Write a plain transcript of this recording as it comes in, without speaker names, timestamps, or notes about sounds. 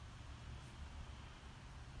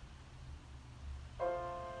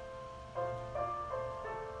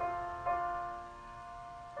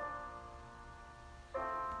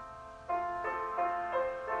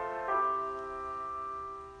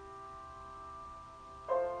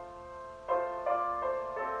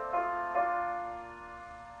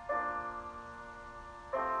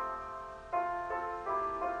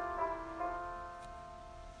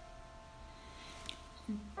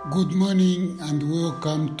Good morning and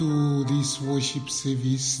welcome to this worship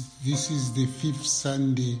service. This is the 5th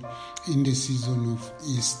Sunday in the season of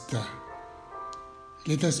Easter.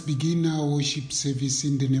 Let us begin our worship service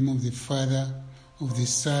in the name of the Father, of the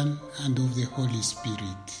Son, and of the Holy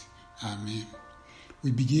Spirit. Amen. We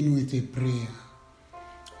begin with a prayer.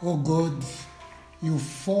 O God, you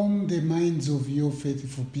form the minds of your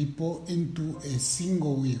faithful people into a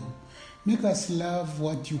single will. Make us love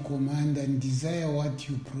what you command and desire what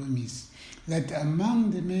you promise, that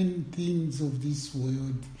among the main things of this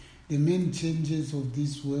world, the main changes of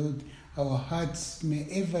this world, our hearts may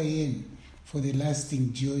ever yearn for the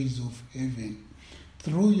lasting joys of heaven.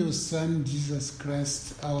 Through your Son, Jesus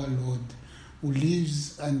Christ, our Lord, who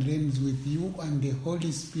lives and reigns with you and the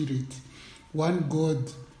Holy Spirit, one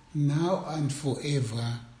God, now and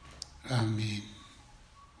forever. Amen.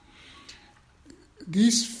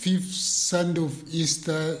 This 5th Sunday of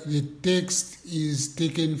Easter, the text is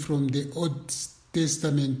taken from the Old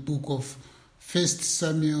Testament book of 1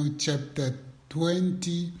 Samuel chapter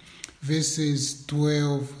 20, verses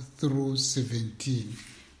 12 through 17.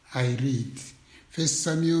 I read 1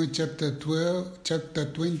 Samuel chapter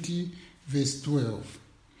 20, verse 12.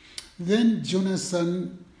 Then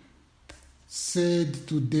Jonathan said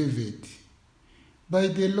to David, "By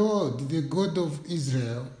the Lord, the God of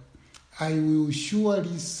Israel, I will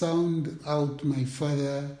surely sound out my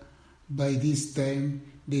father by this time,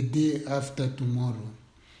 the day after tomorrow.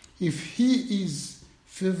 If he is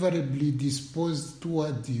favorably disposed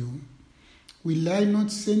toward you, will I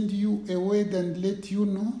not send you a word and let you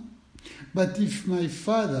know? But if my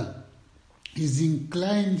father is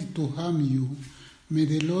inclined to harm you, may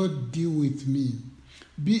the Lord deal with me,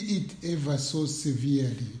 be it ever so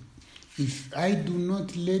severely, if I do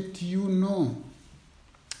not let you know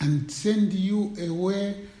and send you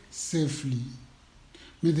away safely.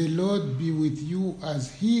 May the Lord be with you as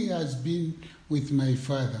he has been with my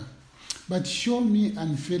father. But show me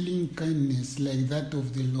unfailing kindness like that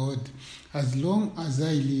of the Lord, as long as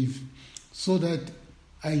I live, so that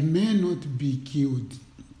I may not be killed.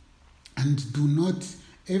 And do not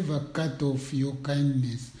ever cut off your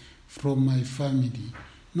kindness from my family,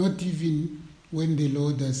 not even when the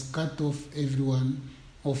Lord has cut off everyone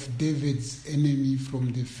of David's enemy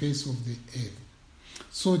from the face of the earth."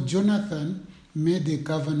 So Jonathan made a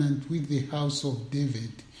covenant with the house of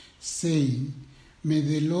David, saying, "May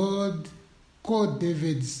the Lord call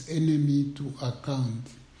David's enemy to account."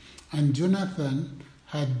 And Jonathan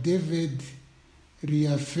had David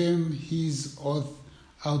reaffirm his oath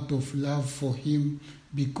out of love for him,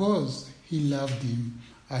 because he loved him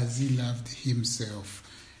as he loved himself.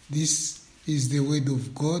 This is the word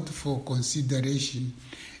of God for consideration.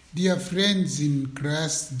 Dear friends in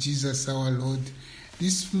Christ Jesus our Lord,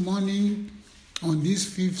 this morning on this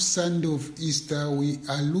 5th Sunday of Easter, we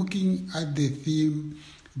are looking at the theme,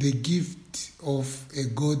 the gift of a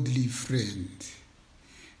godly friend.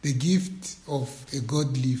 The gift of a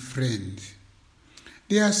godly friend.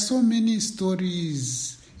 There are so many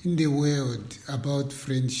stories in the world about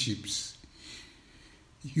friendships.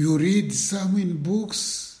 You read some in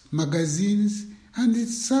books, magazines, and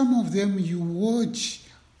some of them you watch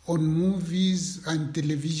on movies and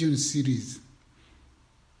television series.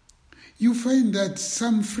 You find that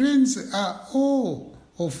some friends are all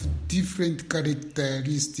of different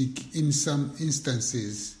characteristics in some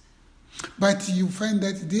instances, but you find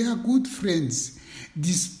that they are good friends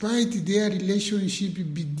despite their relationship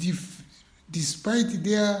despite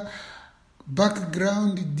their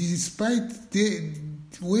background, despite the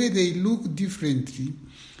way they look differently.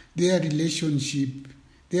 Their relationship,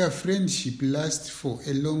 their friendship lasts for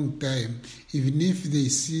a long time, even if they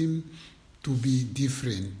seem to be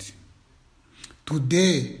different.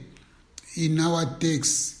 Today, in our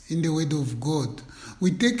text, in the Word of God,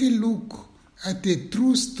 we take a look at a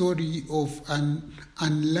true story of an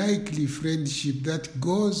unlikely friendship that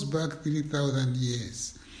goes back 3,000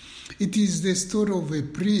 years. It is the story of a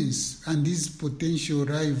prince and his potential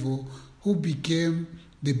rival who became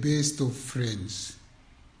the best of friends.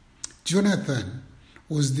 Jonathan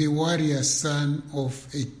was the warrior son of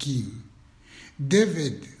a king.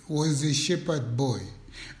 David was a shepherd boy.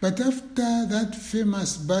 But after that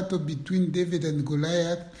famous battle between David and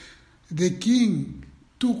Goliath, the king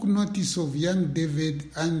took notice of young David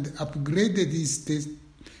and upgraded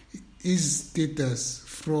his status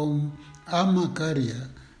from armor carrier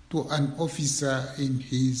to an officer in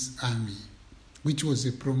his army, which was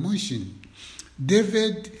a promotion.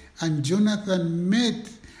 David and Jonathan met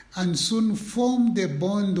and soon formed a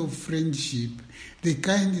bond of friendship, the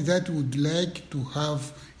kind that would like to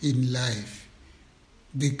have in life,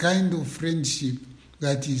 the kind of friendship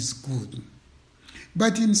that is good.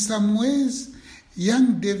 But in some ways,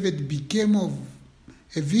 young David became a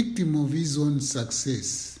victim of his own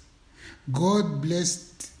success. God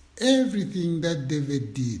blessed everything that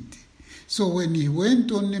David did. So when he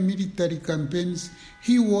went on the military campaigns,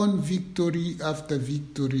 he won victory after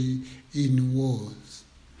victory in wars.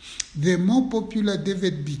 The more popular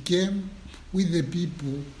David became with the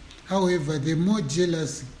people, however, the more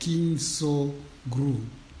jealous King Saul grew.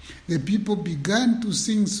 The people began to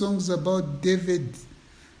sing songs about David.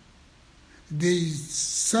 They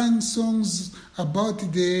sang songs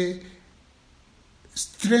about the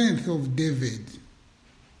strength of David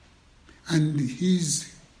and his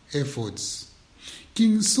efforts.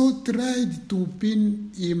 King Saul tried to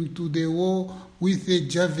pin him to the wall with a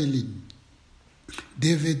javelin.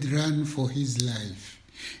 David ran for his life.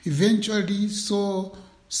 Eventually, Saul,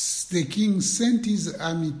 the king, sent his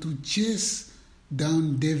army to chase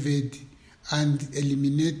down David and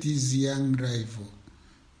eliminate his young rival.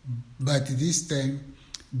 But this time,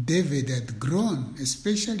 David had grown,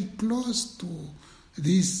 especially close to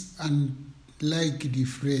this unlikely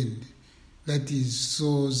friend, that is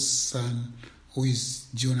Saul's son, who is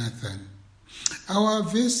Jonathan. Our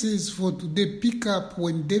verses for today pick up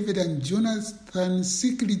when David and Jonathan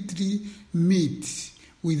secretly meet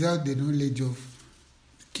without the knowledge of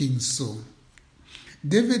King Saul.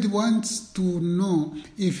 David wants to know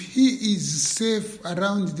if he is safe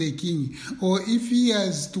around the king or if he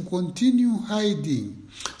has to continue hiding.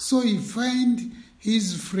 So he finds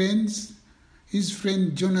his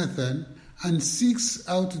friend Jonathan, and seeks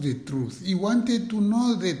out the truth. He wanted to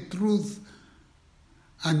know the truth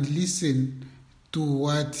and listen to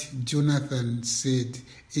what Jonathan said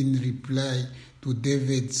in reply to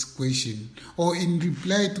David's question, or in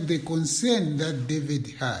reply to the concern that David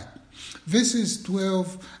had. Verses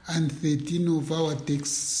 12 and 13 of our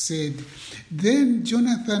text said, "Then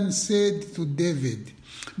Jonathan said to David,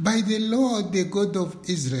 'By the Lord, the God of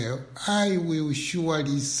Israel, I will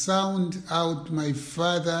surely sound out my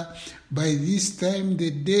father by this time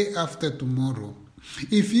the day after tomorrow.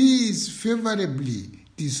 If he is favorably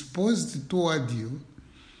disposed toward you,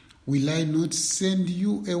 will I not send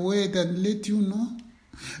you a word and let you know?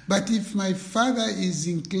 But if my father is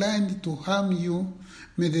inclined to harm you,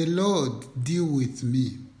 may the Lord deal with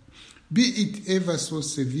me, be it ever so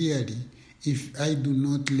severely, if I do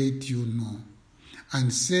not let you know,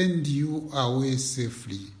 and send you away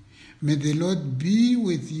safely. May the Lord be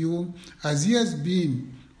with you as he has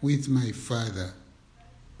been with my father.'"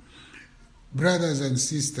 Brothers and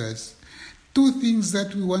sisters, two things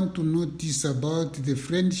that we want to notice about the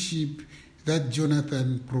friendship that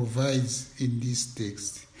Jonathan provides in this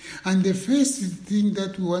text. And the first thing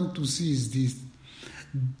that we want to see is this: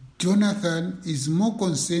 Jonathan is more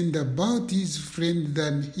concerned about his friend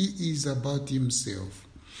than he is about himself.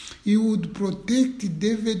 He would protect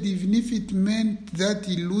David even if it meant that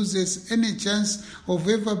he loses any chance of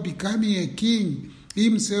ever becoming a king,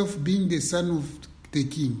 himself being the son of the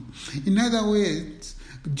king. In other words,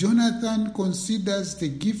 Jonathan considers the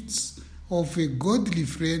gifts of a godly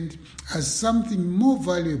friend as something more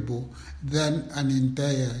valuable than an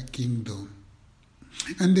entire kingdom.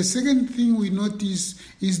 And the second thing we notice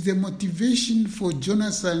is the motivation for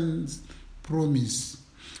Jonathan's promise.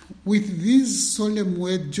 With this solemn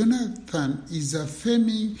word, Jonathan is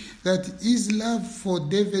affirming that his love for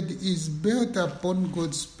David is built upon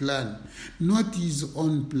God's plan, not his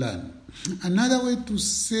own plan. Another way to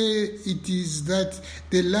say it is that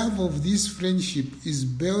the love of this friendship is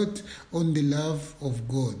built on the love of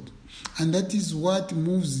God. And that is what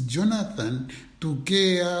moves Jonathan to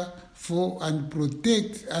care for and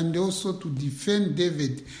protect and also to defend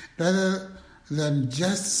David rather than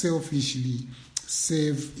just selfishly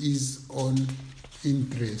save his own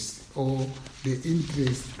interest or the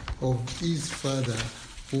interest of his father,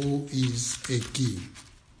 who is a king.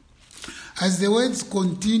 As the words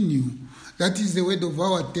continue, that is the word of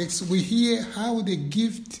our text, we hear how the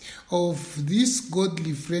gift of this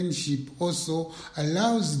godly friendship also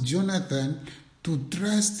allows Jonathan to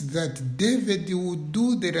trust that David will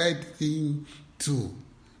do the right thing too.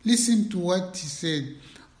 Listen to what he said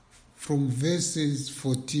from verses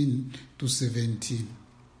 14 to 17.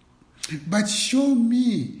 "But show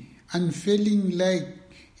me unfailing like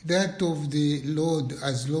that of the Lord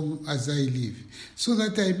as long as I live, so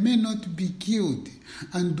that I may not be killed,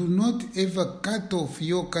 and do not ever cut off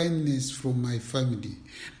your kindness from my family,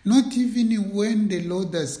 not even when the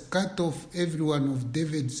Lord has cut off every one of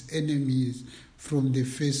David's enemies from the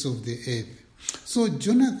face of the earth." So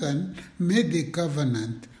Jonathan made a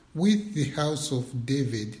covenant with the house of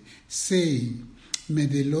David, saying, "May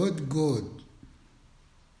the Lord God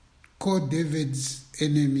call David's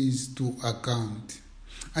enemies to account.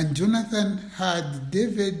 And Jonathan had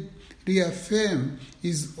David reaffirm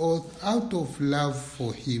his oath out of love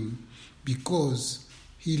for him, because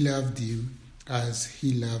he loved him as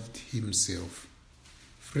he loved himself.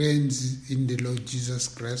 Friends in the Lord Jesus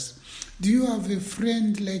Christ, do you have a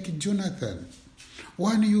friend like Jonathan?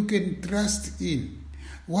 One you can trust in,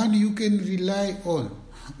 one you can rely on,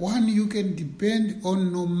 one you can depend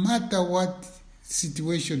on no matter what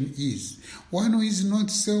situation is, one who is not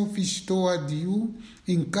selfish toward you,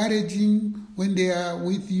 encouraging when they are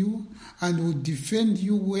with you, and will defend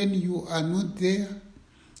you when you are not there.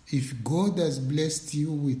 If God has blessed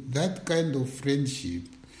you with that kind of friendship,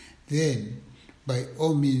 then by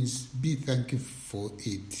all means be thankful for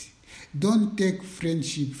it. Don't take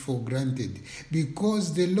friendship for granted,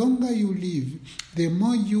 because the longer you live, the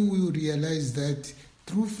more you will realize that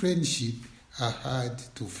true friendship are hard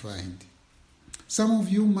to find. Some of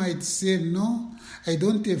you might say, no, I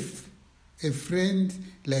don't have a friend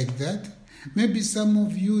like that. Maybe some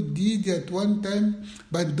of you did at one time,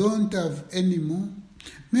 but don't have anymore.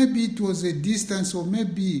 Maybe it was a distance, or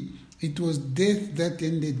maybe it was death that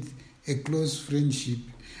ended a close friendship.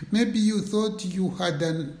 Maybe you thought you had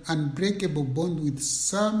an unbreakable bond with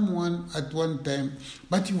someone at one time,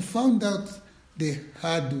 but you found out the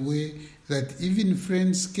hard way that even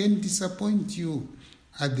friends can disappoint you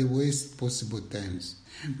at the worst possible times.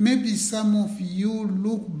 Maybe some of you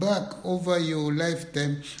look back over your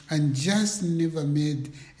lifetime and just never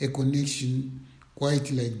made a connection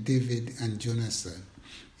quite like David and Jonathan.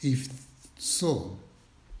 If so,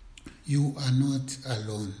 you are not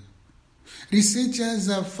alone. Researchers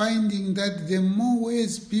are finding that the more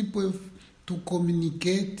ways people have to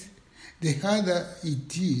communicate, the harder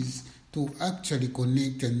it is to actually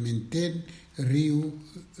connect and maintain real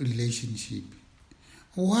relationship.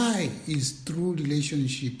 Why is true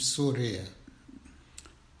relationship so rare?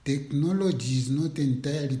 Technology is not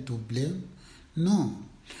entirely to blame. No.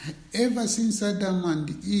 Ever since Adam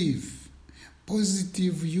and Eve,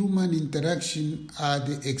 positive human interaction are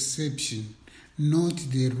the exception, not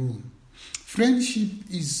the rule. Friendship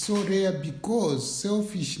is so rare because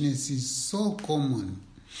selfishness is so common.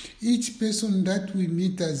 Each person that we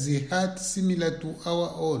meet has a heart similar to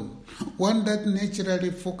our own, one that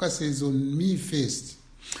naturally focuses on me first.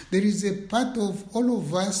 There is a part of all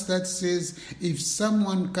of us that says, if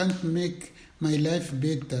someone can't make my life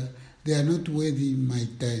better, they are not worthy my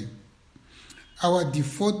time. Our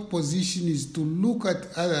default position is to look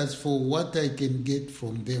at others for what I can get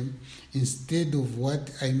from them instead of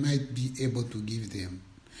what I might be able to give them.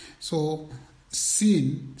 So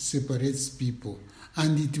sin separates people,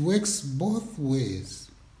 and it works both ways.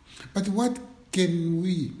 But what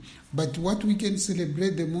we can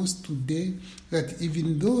celebrate the most today, that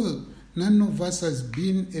even though none of us has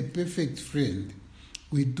been a perfect friend,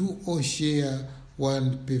 we do all share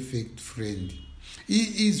one perfect friend.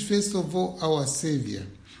 He is first of all our Savior,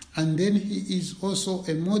 and then he is also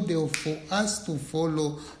a model for us to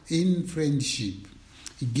follow in friendship.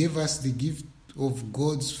 He gave us the gift of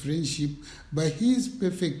God's friendship by his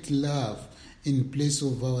perfect love in place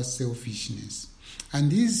of our selfishness,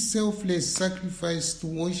 and his selfless sacrifice to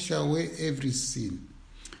wash away every sin.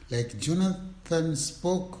 Like Jonathan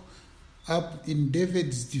spoke up in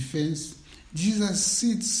David's defense, Jesus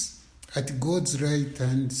sits at God's right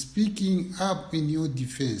hand, speaking up in your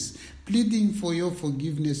defense, pleading for your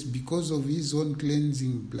forgiveness because of his own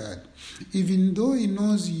cleansing blood. Even though he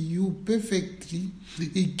knows you perfectly,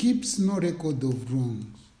 he keeps no record of wrongs.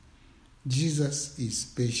 Jesus is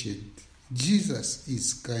patient. Jesus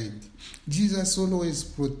is kind. Jesus always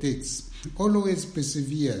protects, always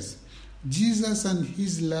perseveres. Jesus and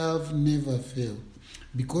his love never fail.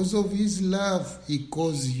 Because of his love, he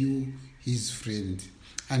calls you his friend.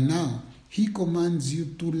 And now, he commands you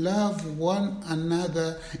to love one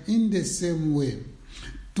another in the same way,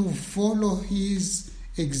 to follow his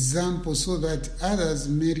example so that others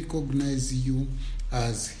may recognize you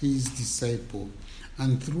as his disciple,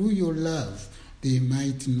 and through your love, they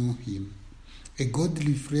might know him. A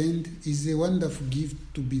godly friend is a wonderful gift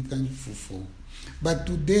to be thankful for. But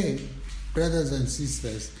today, brothers and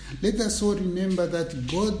sisters, let us all remember that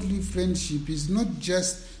godly friendship is not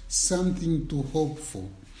just something to hope for.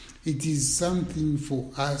 It is something for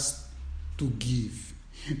us to give.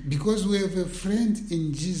 Because we have a friend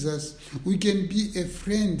in Jesus, we can be a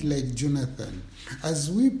friend like Jonathan,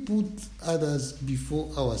 as we put others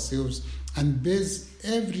before ourselves and base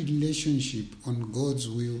every relationship on God's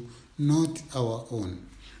will, not our own.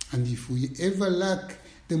 And if we ever lack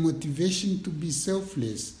the motivation to be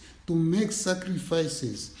selfless, to make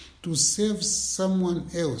sacrifices, to serve someone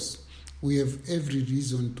else, we have every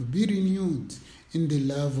reason to be renewed in the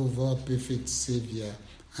love of our perfect Savior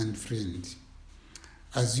and friend.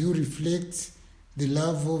 As you reflect the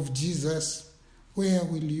love of Jesus, where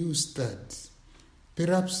will you start?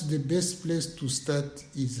 Perhaps the best place to start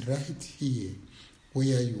is right here,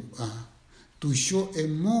 where you are, to show a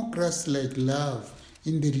more Christ-like love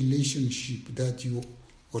in the relationship that you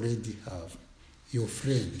already have. Your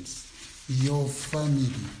friends, your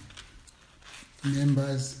family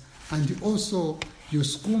members, and also your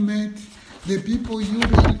schoolmate, the people you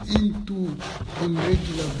run into on a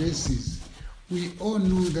regular basis. We all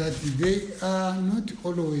know that they are not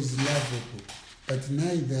always lovable, but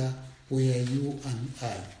neither were you and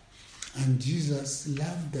I. And Jesus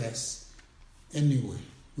loved us anyway,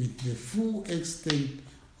 with the full extent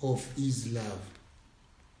of his love.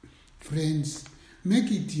 Friends, make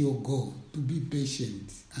it your goal to be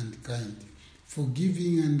patient and kind,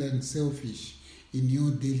 forgiving and unselfish in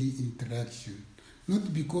your daily interaction,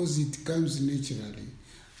 not because it comes naturally,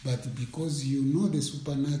 but because you know the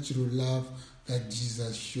supernatural love that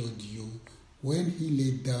Jesus showed you when he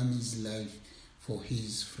laid down his life for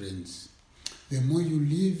his friends. The more you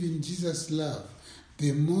live in Jesus' love,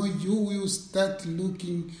 the more you will start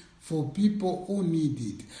looking for people who need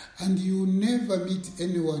it, and you never meet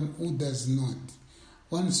anyone who does not.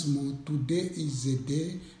 Once more, today is a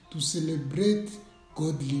day to celebrate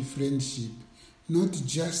godly friendship, not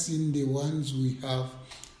just in the ones we have,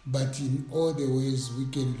 but in all the ways we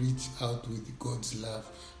can reach out with God's love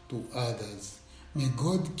to others. May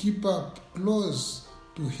God keep us close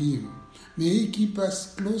to him. May he keep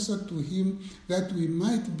us closer to him, that we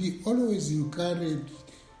might be always encouraged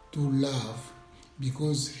to love,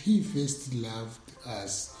 because he first loved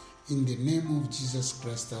us. In the name of Jesus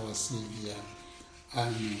Christ our Savior.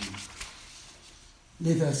 Amen.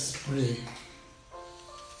 Let us pray.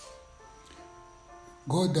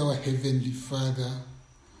 God, our Heavenly Father,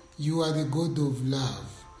 you are the God of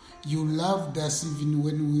love. You loved us even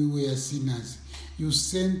when we were sinners. You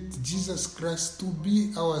sent Jesus Christ to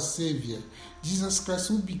be our Savior. Jesus Christ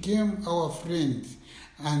who became our friend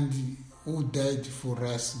and who died for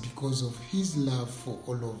us because of his love for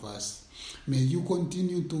all of us. May you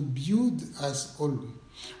continue to build us all.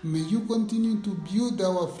 May you continue to build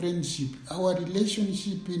our friendship, our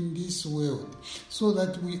relationship in this world, so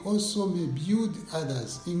that we also may build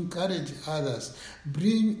others, encourage others,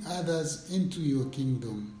 bring others into your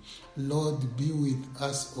kingdom. Lord, be with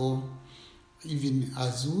us all, even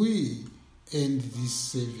as we end this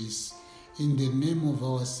service. In the name of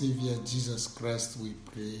our Savior Jesus Christ we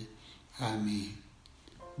pray. Amen.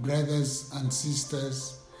 Brothers and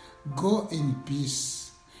sisters, go in peace.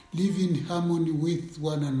 Live in harmony with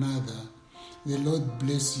one another. The Lord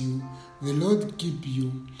bless you. The Lord keep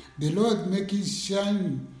you. The Lord make his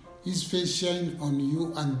face shine on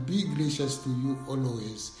you and be gracious to you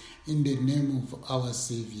always. In the name of our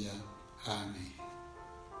Savior. Amen.